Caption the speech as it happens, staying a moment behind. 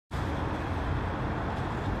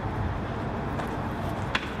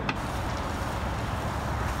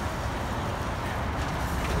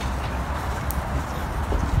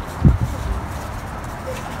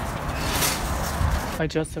I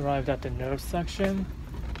just arrived at the Nerf section.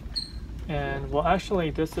 And well, actually,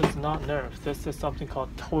 this is not Nerf. This is something called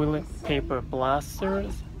toilet paper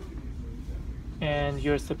blasters. And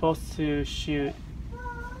you're supposed to shoot.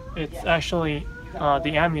 It's actually,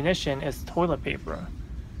 the ammunition is toilet paper.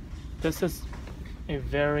 This is a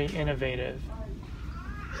very innovative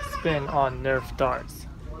spin on Nerf darts.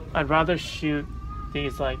 I'd rather shoot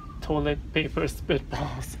these like toilet paper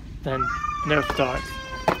spitballs than Nerf darts.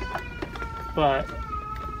 But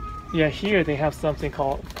yeah, here they have something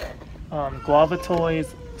called Guava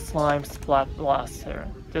Toys Slime Splat Blaster.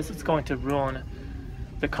 This is going to ruin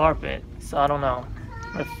the carpet, so I don't know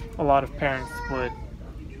if a lot of parents would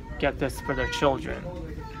get this for their children.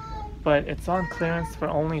 But it's on clearance for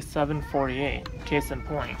only $7.48, case in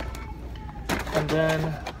point. And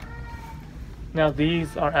then, now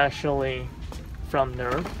these are actually from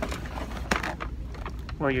Nerf,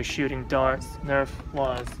 where you're shooting darts. Nerf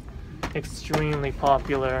was extremely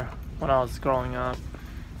popular when I was growing up,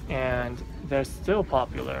 and they're still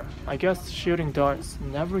popular. I guess shooting darts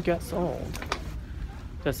never gets old.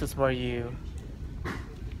 This is where you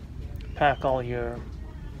pack all your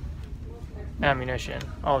ammunition,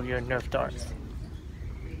 all your Nerf darts.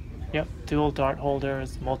 Yep, dual dart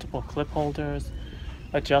holders, multiple clip holders,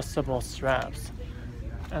 adjustable straps.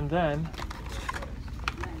 And then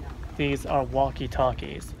these are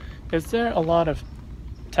walkie-talkies. Is there a lot of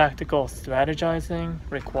tactical strategizing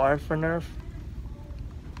required for Nerf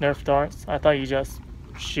darts? I thought you just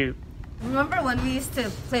shoot. Remember when we used to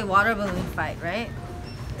play water balloon fight, right?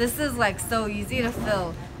 This is like so easy to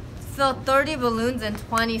fill. Fill 30 balloons in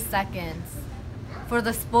 20 seconds for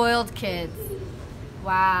the spoiled kids.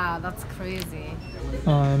 Wow, that's crazy.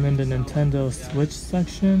 I'm in the Nintendo Switch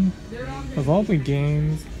section. Of all the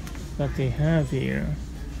games that they have here,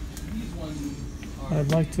 I'd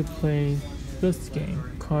like to play this game,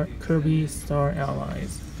 Kirby Star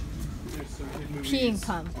Allies. Peeing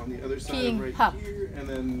pump. Peeing pup.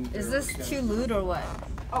 Is this too lewd or what?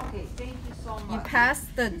 Okay, thank you so much. You pass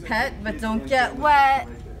the pet, but don't get wet.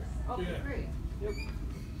 Okay, great.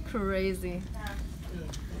 Crazy.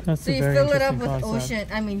 That's So a you very fill it up interesting with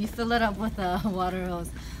concept. you fill it up with a water hose.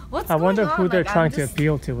 What's I going wonder on? who they're Like, trying to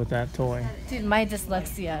appeal to with that toy. Dude, my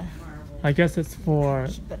dyslexia. I guess it's for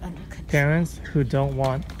But under control. parents who don't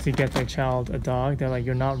want to get their child a dog. They're like,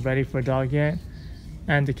 you're not ready for a dog yet.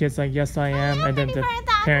 And the kid's like, yes, I am. And then the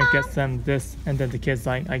parent gets them this. And then the kid's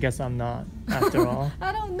like, I guess I'm not, after all.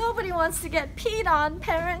 Nobody wants to get peed on,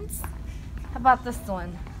 parents. How about this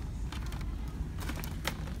one?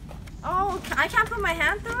 Oh, I can't put my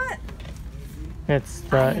hand through it? It's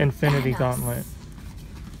the Infinity Gauntlet.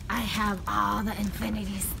 I have all the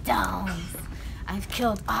Infinity Stones. I've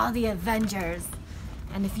killed all the Avengers.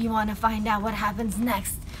 And if you want to find out what happens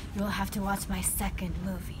next, you'll have to watch my second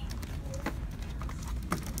movie.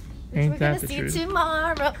 Ain't that the truth? We're gonna see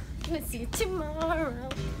tomorrow. Gonna see tomorrow.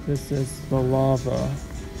 This is the lava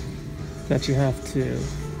that you have to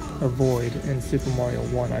avoid in Super Mario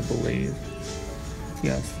 1, I believe.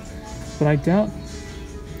 Yes. But I doubt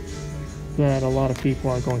that a lot of people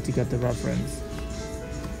are going to get the reference,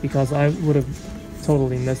 because I would have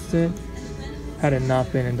totally missed it had it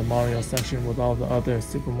not been in the Mario section with all the other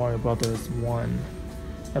Super Mario Brothers 1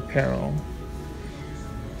 apparel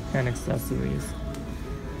and accessories.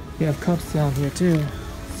 We have cups down here too.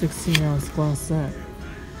 16-ounce glass set.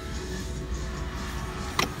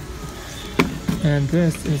 And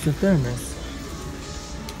this is the thermos.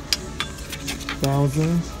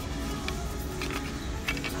 Bowser.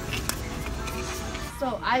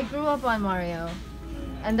 So I grew up on Mario,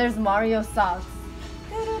 and there's Mario socks.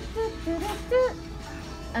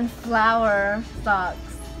 And flower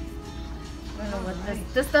socks. I don't know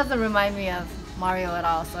what this doesn't remind me of Mario at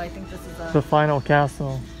all, so I think this is The final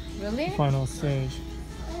castle. Really? Final stage.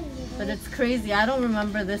 But it's crazy. I don't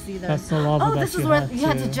remember this either. That's the lava oh, that this is where you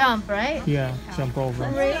had to jump, right? Yeah, jump over.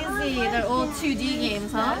 Crazy. They're old 2D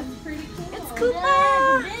games, huh? It's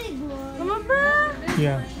Koopa! Remember?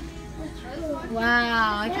 Yeah.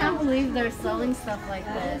 Wow, I can't believe they're selling stuff like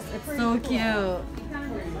this. It's so cute.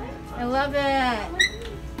 I love it.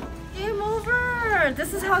 Game over.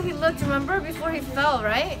 This is how he looked, remember? Before he fell,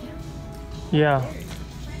 right? Yeah.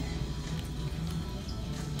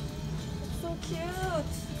 So cute.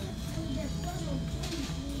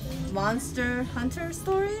 Monster Hunter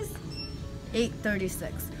Stories?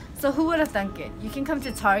 $8.36. So who would have thunk it? You can come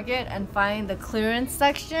to Target and find the clearance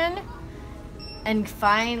section and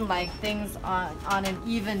find like things on an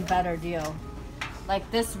even better deal. Like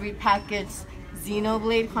this repackaged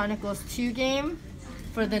Xenoblade Chronicles 2 game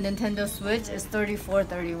for the Nintendo Switch is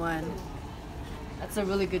 $34.31. That's a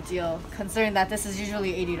really good deal, considering that this is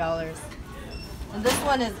usually $80. And this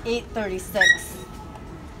one is $8.36.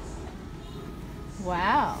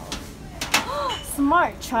 Wow.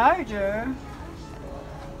 Smart charger.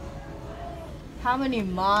 How many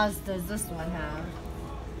mods does this one have?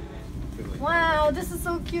 Wow, this is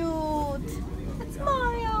so cute. It's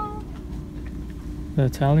Mario. The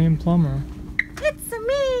Italian plumber. It's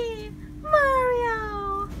me,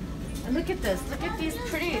 Mario. And look at this. Look at these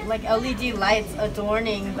pretty like LED lights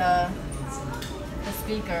adorning the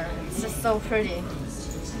speaker. It's just so pretty.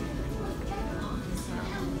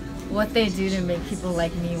 What they do to make people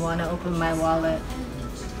like me want to open my wallet.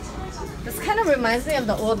 This kind of reminds me of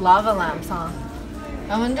the old lava lamps, huh?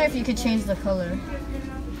 I wonder if you could change the color.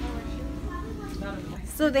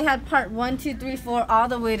 So they had part 1, 2, 3, 4 all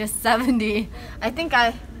the way to 70. I think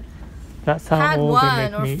I That's how had old 1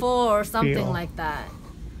 they or make me 4 or something feel. like that.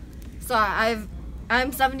 So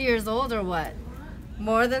I'm 70 years old or what?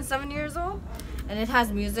 More than 70 years old? And it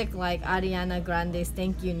has music like Ariana Grande's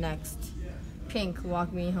Thank You Next, Pink,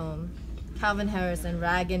 Walk Me Home, Calvin Harris, and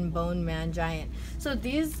Rag and Bone Man Giant. So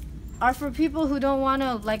these are for people who don't want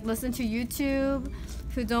to like listen to YouTube,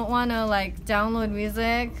 who don't want to like download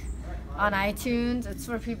music on iTunes. It's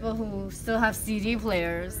for people who still have CD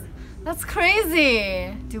players. That's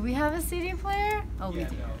crazy. Do we have a CD player? Oh, we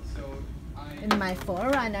do. In my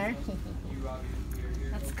Forerunner.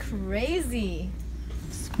 That's crazy.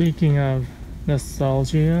 Speaking of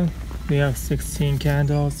nostalgia, we have 16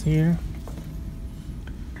 candles here.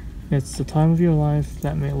 It's the time of your life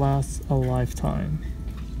that may last a lifetime.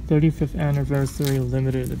 35th anniversary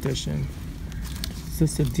limited edition. Is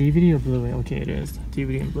this a DVD or Blu-ray? Okay, it is.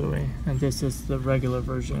 DVD and Blu-ray. And this is the regular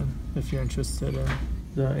version if you're interested in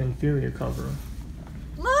the inferior cover.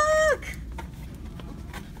 Look!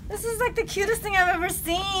 This is like the cutest thing I've ever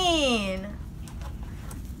seen.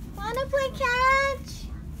 Wanna play catch?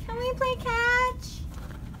 Can we play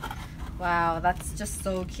catch? Wow, that's just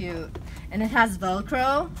so cute. And it has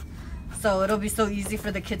Velcro, so it'll be so easy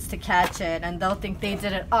for the kids to catch it, and they'll think they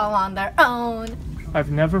did it all on their own.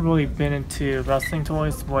 I've never really been into wrestling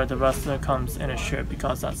toys where the wrestler comes in a shirt,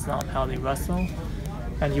 because that's not how they wrestle.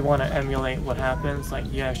 And you want to emulate what happens,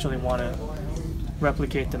 like you actually want to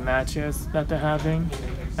replicate the matches that they're having,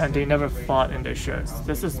 and they never fought in their shirts.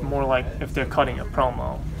 This is more like if they're cutting a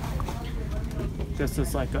promo. This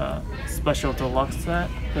is like a special deluxe set.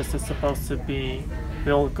 This is supposed to be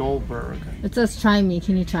Bill Goldberg. It says try me.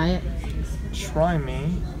 Can you try it? Try me?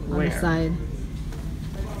 Where? On the side.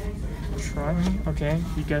 Try me? Okay,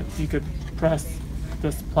 you could press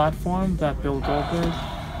this platform that Bill Goldberg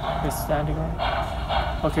is standing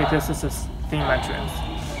on. Okay, this is his theme entrance.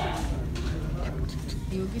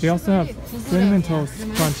 We also have Cinnamon Toast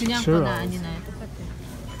Crunch Churros.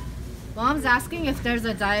 Mom's asking if there's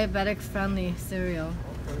a diabetic friendly cereal.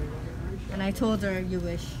 And I told her you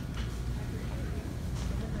wish.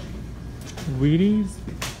 Wheaties?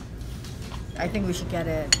 I think we should get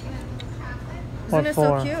it. What Isn't it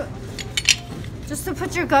so for? cute? Just to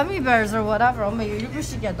put your gummy bears or whatever. 엄마 이거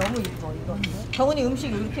일부씩이야. 너무 이뻐 이거. 경훈이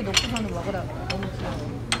음식 이렇게 놓고서는 먹으라. 너무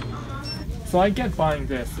귀여워. So I get buying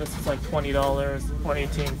this. This is like $20 or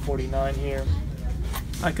 $18.49 here.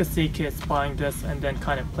 I could see kids buying this and then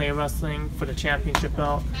kind of play wrestling for the championship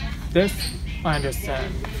belt. This, I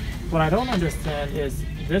understand. What I don't understand is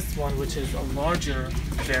this one, which is a larger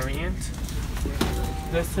variant.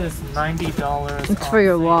 This is $90. It's for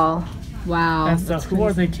your wall. Wow. And so who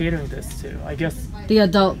are they catering this to? I guess, The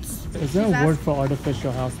adults. is there a word for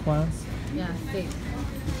artificial houseplants? Yeah, fake.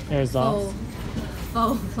 Erzatz?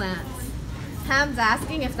 Faux plants. Ham's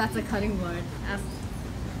asking if that's a cutting board. Ask,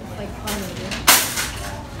 it's like funny.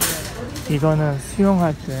 이거는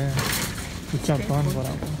수영할 때 붙잡고 하는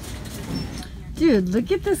거라고. Dude,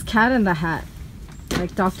 look at this cat in the hat.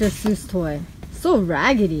 Like Dr. Seuss toy. So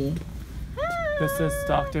raggedy. This is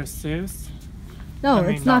Dr. Seuss. No, I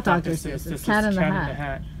mean, it's not Dr. This Seuss. It's is cat in the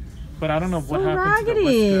hat. But I don't know what So happened to the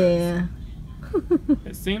raggedy. whiskers.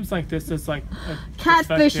 It seems like this is like a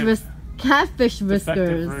Catfish defective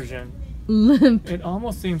whiskers. version. Limp. It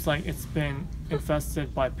almost seems like it's been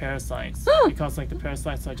infested by parasites because like the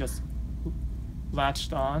parasites are just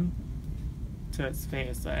latched on to its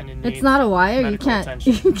face, and it needs It's not a wire. You medical can't.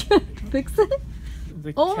 attention. You can't fix it.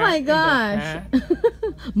 The Oh cat my in the gosh.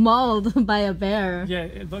 hat- Mauled by a bear. Yeah,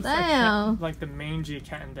 it looks Damn. like the mangy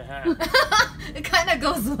cat in the hat. It kind of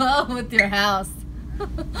goes well with your house.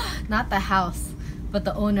 Not the house, but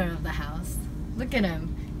the owner of the house. Look at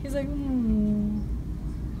him. He's like,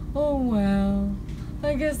 oh well,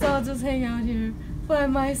 I guess I'll just hang out here by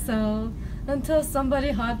myself until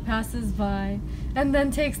somebody hot passes by and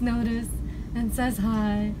then takes notice and says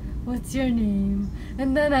hi, what's your name?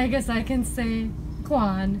 And then I guess I can say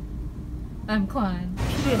Kwan. I'm Kwan.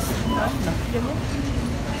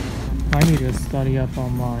 I need to study up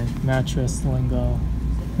on my mattress lingo.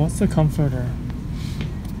 What's a comforter?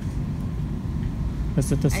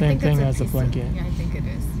 Is it the same thing as a blanket? Yeah, I think it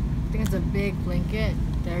is. I think it's a big blanket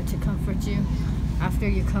there to comfort you after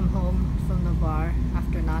you come home from the bar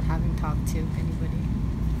after not having talked to anybody,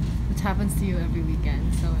 which happens to you every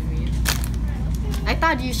weekend. So I mean, I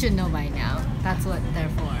thought you should know by now. That's what they're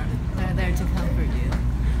for. They're there to comfort you.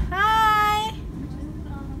 Hi!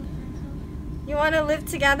 You want to live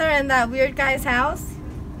together in that weird guy's house?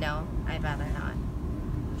 No, I'd rather not.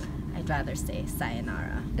 I'd rather say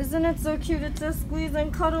sayonara. Isn't it so cute to just squeeze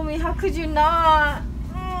and cuddle me? How could you not?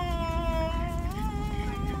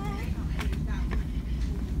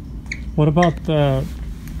 What about the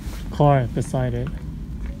car beside it?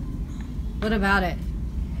 What about it?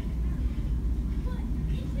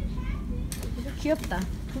 이거 귀엽다.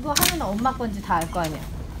 그거 하면 엄마 건지 다 알 거 아니야.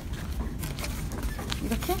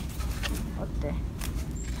 이렇게? 어때?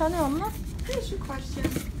 편해 엄마? Here's your question.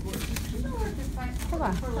 You know where to find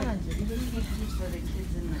해봐. for like 편하지? DVDs for the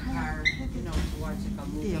kids in the car, you know, to watch like a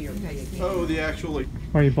movie or play a game. Oh, the actual like.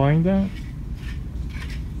 Are you buying that?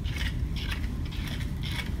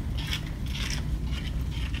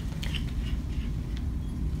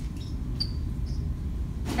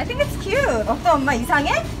 I think it's cute. 어때 엄마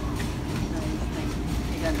이상해?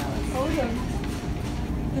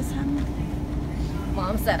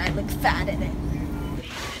 Mom said I look fat in it.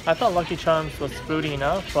 I thought Lucky Charms was fruity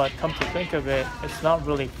enough, but come to think of it, it's not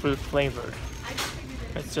really fruit flavored.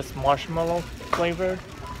 It's just marshmallow flavored.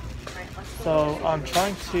 So I'm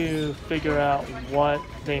trying to figure out what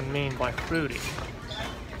they mean by fruity.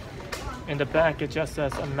 In the back it just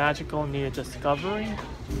says a magical new discovery.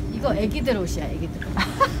 이거 애기들 옷이야, 애기들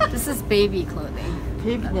옷. This is baby clothing.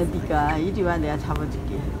 베이비냐 네가 이리 와 내가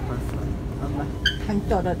잡아줄게 벌써 엄마 당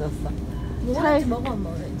떨어졌어 차에 먹어 엄마.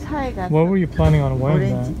 차에 가서 What were you planning on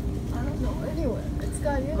wearing 오렌지 that? I don't know anywhere. It's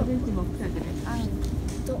got you. 오렌지 먹자 그래 아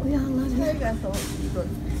Don't yeah, 차에 가서 이거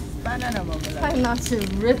바나나 먹으려고 try not to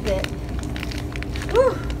rip it.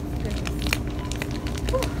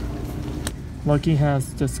 Lucky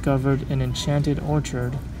has discovered an enchanted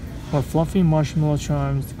orchard where fluffy marshmallow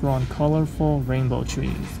charms grow on colorful rainbow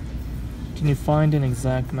trees. Can you find an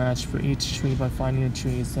exact match for each tree by finding the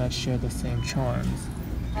trees that share the same charms?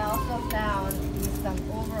 I also found some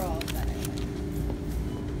overalls that I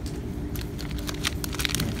like.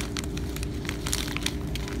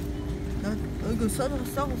 나 이거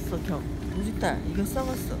썩었어 우리 딸 이거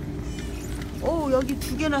썩었어 오 여기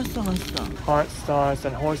두 개나 썩었어 Heart, stars,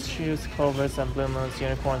 and horseshoes, clovers, and blue moons,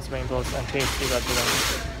 unicorns, rainbows, and tasty red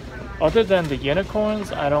balloons. Other than the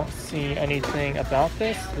unicorns, I don't see anything about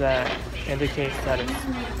this that indicates that it's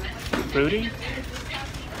fruity.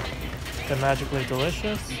 They're magically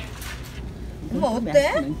delicious. 엄마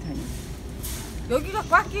어때? 여기가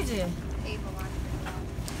꽉 끼지?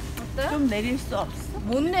 어때? 좀 내릴 수 없어?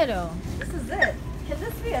 못 내려. This is it. Can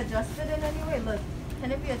this be adjusted in any way? Look,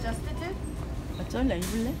 can it be adjusted to? 어쩔래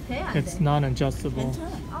입을래? 돼, 안 It's 돼? non-adjustable. 괜찮아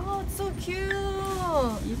Oh, it's so cute.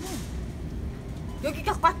 입어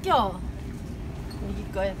여기가 꽉 껴.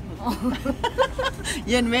 애기 거야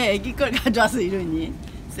얘는 왜 애기 걸 가져와서 이러니?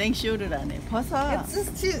 생쇼를 안 해 벗어 It's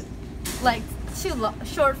just too, like,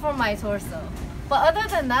 short for my torso. But other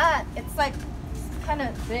than that, it's like kind of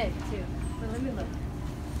big too. But let me look.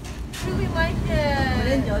 Really like it.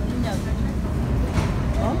 오렌지 어딨냐고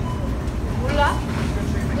어? 몰라?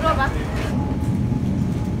 물어봐.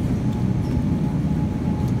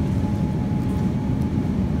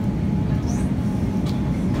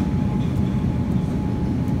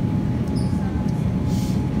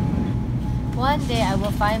 One day I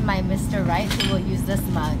will find my Mr. Right who will use this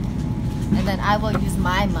mug. And then I will use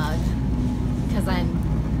my mug. Because I'm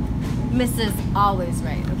Mrs. Always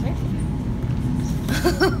Right, okay?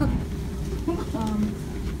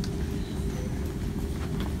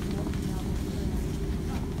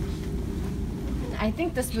 I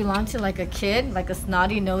think this belonged to like a kid, like a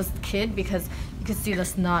snotty-nosed kid, because you could see the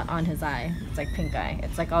snot on his eye. It's like pink eye.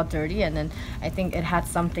 It's like all dirty, and then I think it had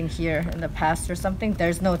something here in the past or something.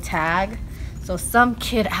 There's no tag. So some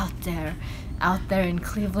kid out there in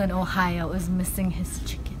Cleveland, Ohio is missing his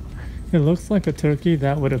chicken. It looks like a turkey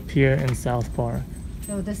that would appear in South Park.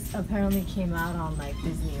 So this apparently came out on like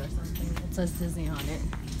Disney or something. It says Disney on it.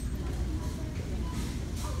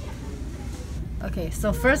 Okay,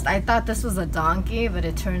 so first I thought this was a donkey, but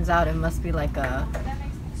it turns out it must be like a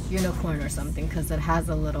unicorn or something because it has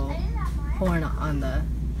a little horn on the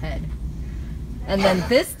head. And then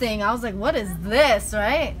this thing, I was like, what is this,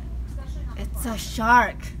 right? It's a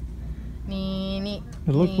shark. It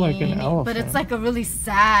looked like an elephant. But it's like a really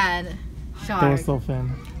sad Shark. dorsal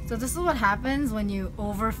fin. So this is what happens when you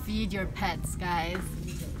overfeed your pets, guys.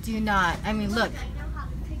 Do not. I mean, look.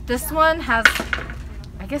 This one has,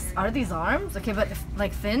 I guess, are these arms? Okay, but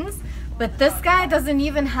like fins. But this guy doesn't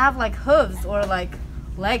even have like hooves or like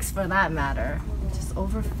legs for that matter. Just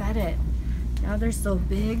overfed it. Now they're so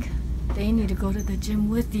big, they need to go to the gym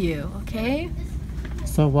with you, okay?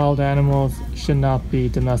 So wild animals should not be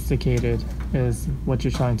domesticated, is what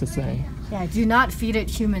you're trying to say. Yeah, do not feed it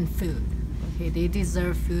human food. Okay, they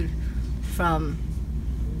deserve food from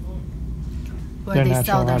where Their they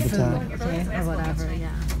sell their natural habitat. food, okay, or whatever,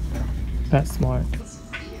 yeah. Pet smart.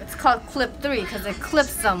 It's called Clip 3 because it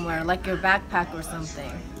clips somewhere, like your backpack or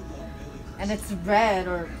something. And it's red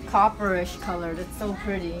or copperish colored. It's so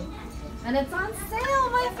pretty. And it's on sale,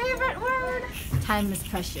 my favorite word. Time is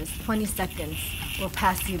precious. 20 seconds will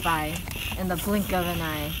pass you by in the blink of an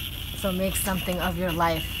eye. So make something of your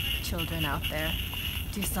life, children out there.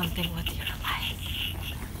 Do something with your life.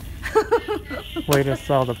 Way to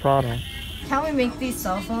sell the product. Can we make these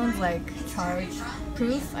cell phones like charge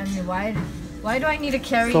proof? I mean, why do I need to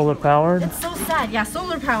carry? Solar powered? It's so sad. Yeah,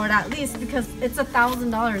 solar powered at least because it's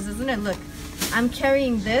 $1,000, isn't it? Look, I'm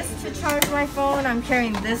carrying this to charge my phone. I'm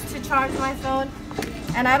carrying this to charge my phone.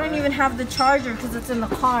 And I don't even have the charger because it's in the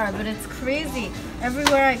car, but it's crazy.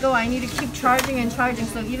 Everywhere I go, I need to keep charging and charging.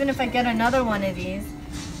 So even if I get another one of these,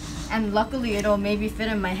 and luckily it'll maybe fit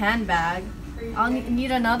in my handbag, I'll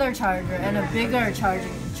need another charger and a bigger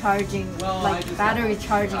charging, like battery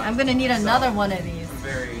charging. I'm gonna need another one of these,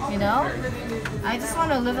 you know? I just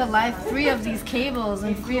want to live a life free of these cables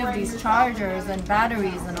and free of these chargers and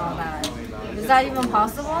batteries and all that. Is that even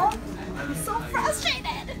possible? I'm so frustrated.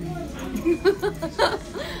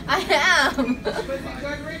 I am.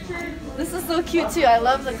 This is so cute too. I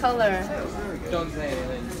love the color. Don't say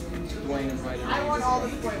anything. Dwayne invited me.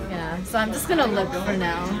 Yeah, so I'm just gonna look for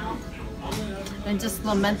now and just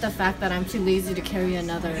lament the fact that I'm too lazy to carry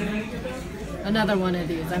another one of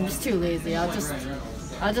these. I'm just too lazy. I'll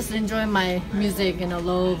just enjoy my music in a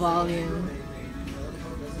low volume.